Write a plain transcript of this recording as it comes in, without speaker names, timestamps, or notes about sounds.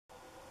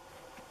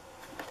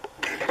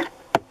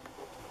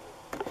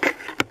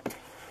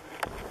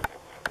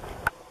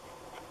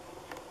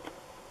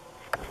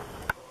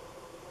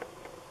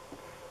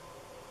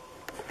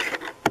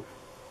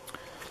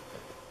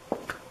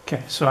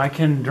Okay, so I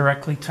can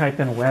directly type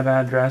in a web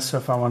address. So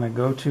if I want to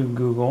go to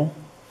Google,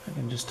 I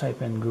can just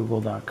type in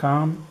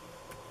google.com.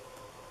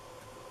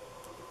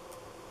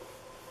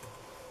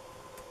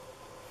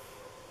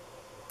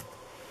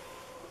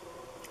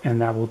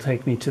 And that will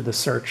take me to the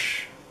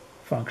search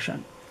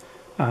function.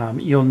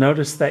 You'll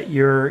notice that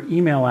your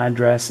email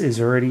address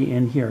is already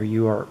in here.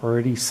 You are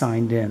already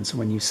signed in. So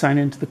when you sign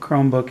into the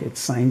Chromebook, it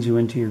signs you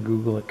into your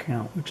Google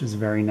account, which is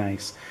very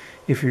nice.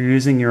 If you're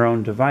using your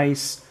own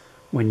device,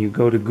 when you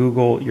go to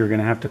Google, you're going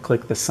to have to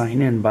click the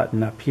sign in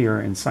button up here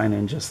and sign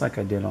in just like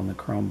I did on the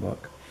Chromebook.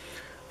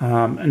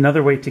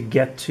 Another way to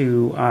get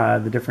to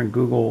the different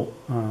Google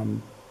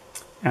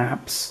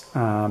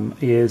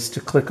apps is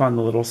to click on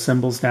the little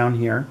symbols down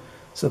here.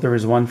 So there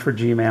is one for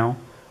Gmail,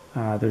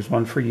 there's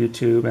one for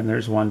YouTube, and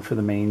there's one for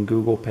the main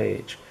Google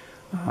page.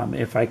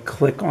 If I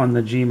click on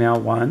the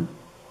Gmail one,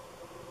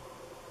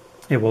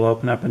 it will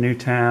open up a new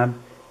tab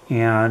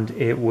and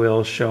it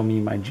will show me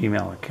my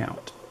Gmail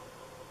account.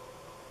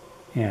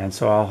 And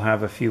so I'll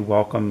have a few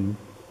welcome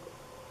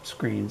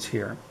screens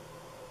here.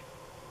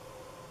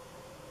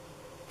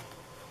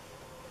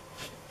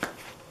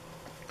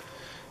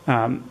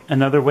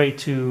 Another way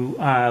to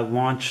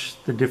launch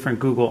the different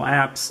Google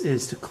apps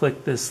is to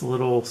click this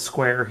little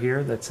square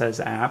here that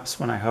says apps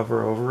when I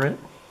hover over it.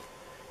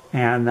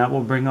 And that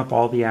will bring up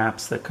all the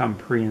apps that come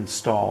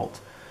pre-installed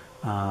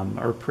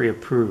or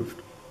pre-approved.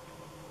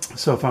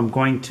 So if I'm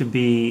going to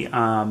be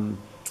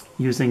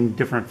using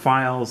different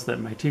files that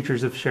my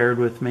teachers have shared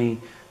with me,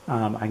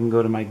 I can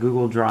go to my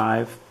Google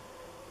Drive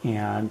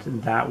and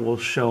that will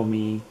show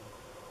me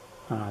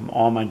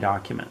all my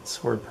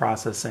documents, word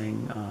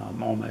processing,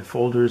 all my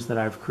folders that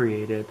I've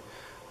created,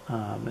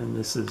 and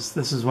this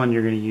is one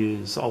you're going to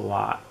use a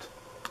lot.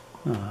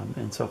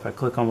 And so if I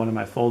click on one of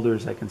my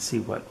folders, I can see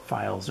what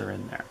files are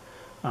in there.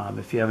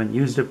 If you haven't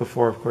used it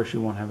before, of course,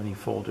 you won't have any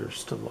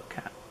folders to look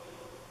at.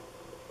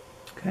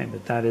 Okay,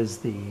 but that is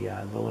the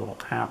little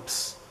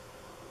apps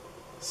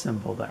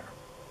symbol there.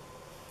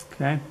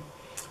 Okay.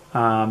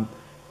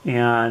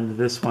 And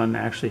this one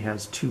actually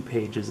has 2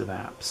 pages of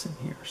apps in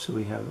here. So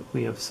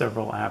we have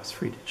several apps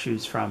for you to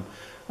choose from.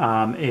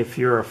 If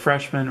you're a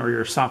freshman or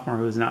you're a sophomore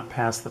who has not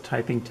passed the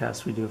typing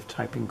test, we do have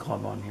Typing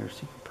Club on here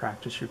so you can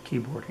practice your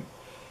keyboarding.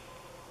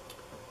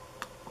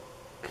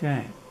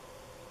 Okay.